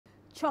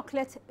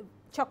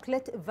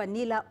chocolate,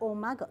 vanilla or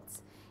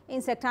maggots.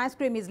 Insect ice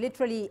cream is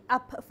literally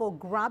up for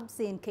grubs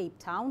in Cape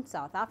Town,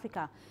 South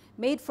Africa.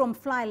 Made from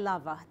fly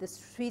larvae, the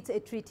sweet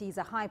treat is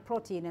a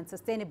high-protein and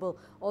sustainable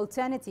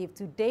alternative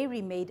to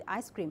dairy-made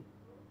ice cream.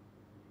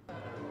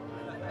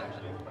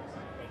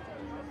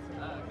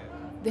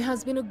 There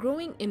has been a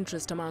growing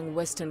interest among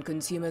Western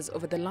consumers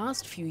over the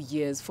last few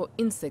years for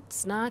insect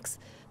snacks,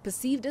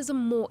 perceived as a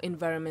more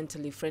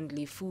environmentally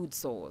friendly food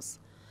source.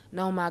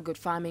 Now maggot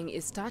farming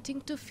is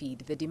starting to feed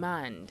the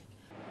demand.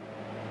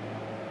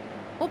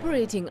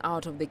 Operating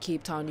out of the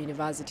Cape Town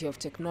University of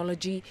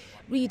Technology,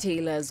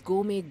 retailers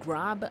Gourmet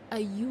Grub are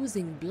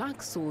using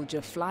black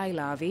soldier fly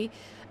larvae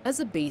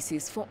as a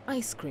basis for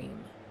ice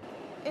cream.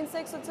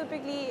 Insects are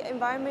typically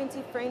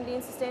environmentally friendly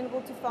and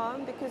sustainable to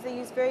farm because they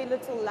use very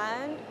little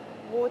land,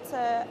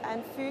 water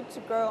and food to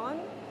grow on.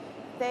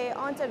 They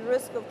aren't at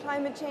risk of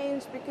climate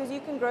change because you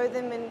can grow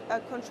them in a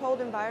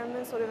controlled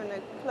environment, sort of in a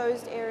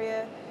closed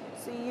area,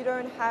 so you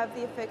don't have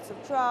the effects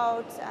of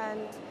drought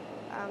and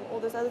all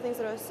those other things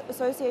that are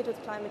associated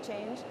with climate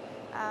change.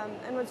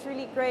 And what's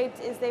really great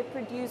is they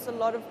produce a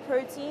lot of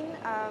protein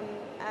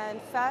and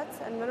fats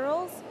and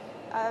minerals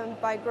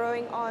by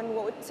growing on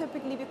what would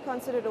typically be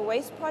considered a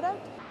waste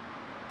product.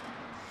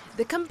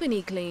 The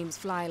company claims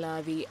fly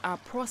larvae are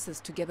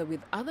processed together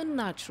with other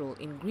natural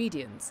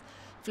ingredients.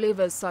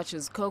 Flavors such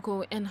as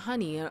cocoa and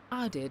honey are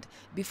added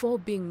before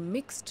being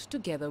mixed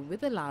together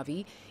with the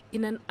larvae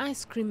in an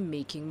ice cream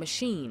making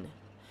machine.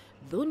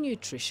 Though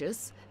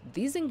nutritious,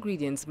 these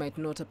ingredients might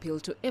not appeal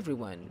to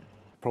everyone.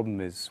 The problem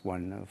is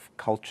one of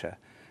culture,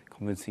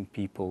 convincing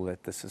people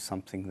that this is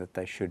something that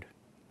they should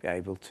be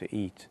able to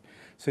eat.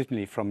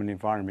 Certainly from an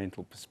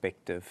environmental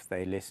perspective,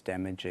 they're less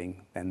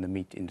damaging than the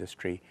meat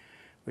industry,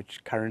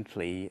 which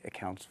currently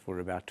accounts for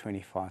about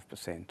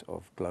 25%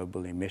 of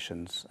global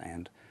emissions,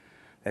 and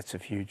that's a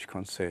huge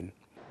concern.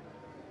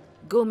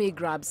 Gourmet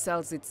Grub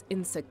sells its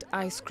insect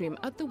ice cream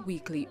at the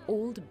weekly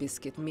Old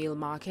Biscuit Meal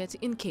Market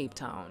in Cape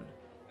Town.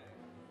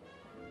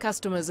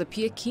 Customers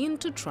appear keen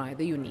to try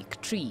the unique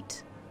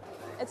treat.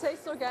 It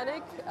tastes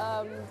organic,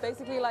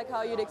 basically like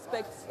how you'd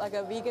expect like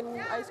a vegan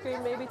ice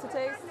cream maybe to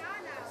taste.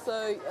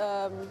 So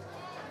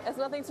it's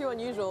nothing too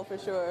unusual for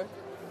sure.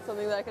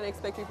 Something that I can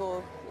expect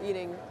people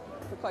eating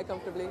quite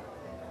comfortably.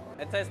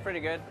 It tastes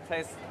pretty good. It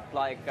tastes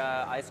like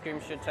ice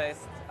cream should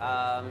taste.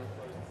 A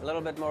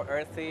little bit more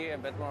earthy, a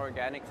bit more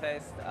organic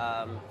taste.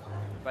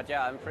 But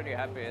yeah, I'm pretty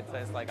happy. It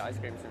tastes like ice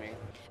cream to me.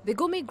 The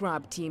Gourmet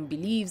Grub team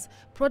believes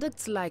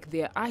products like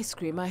their ice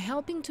cream are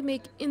helping to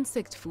make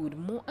insect food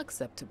more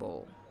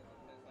acceptable.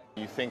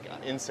 You think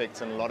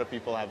insects, and a lot of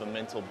people have a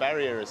mental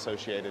barrier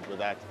associated with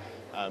that,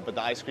 but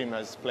the ice cream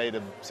has played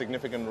a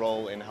significant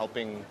role in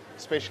helping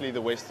especially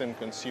the Western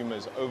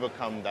consumers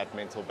overcome that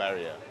mental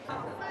barrier.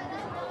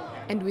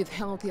 And with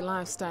healthy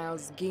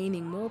lifestyles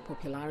gaining more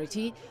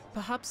popularity,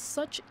 perhaps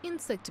such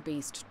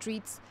insect-based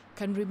treats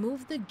can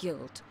remove the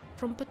guilt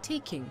from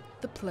partaking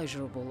the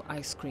pleasurable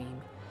ice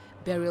cream.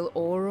 Beryl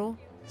Oro,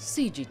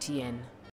 CGTN.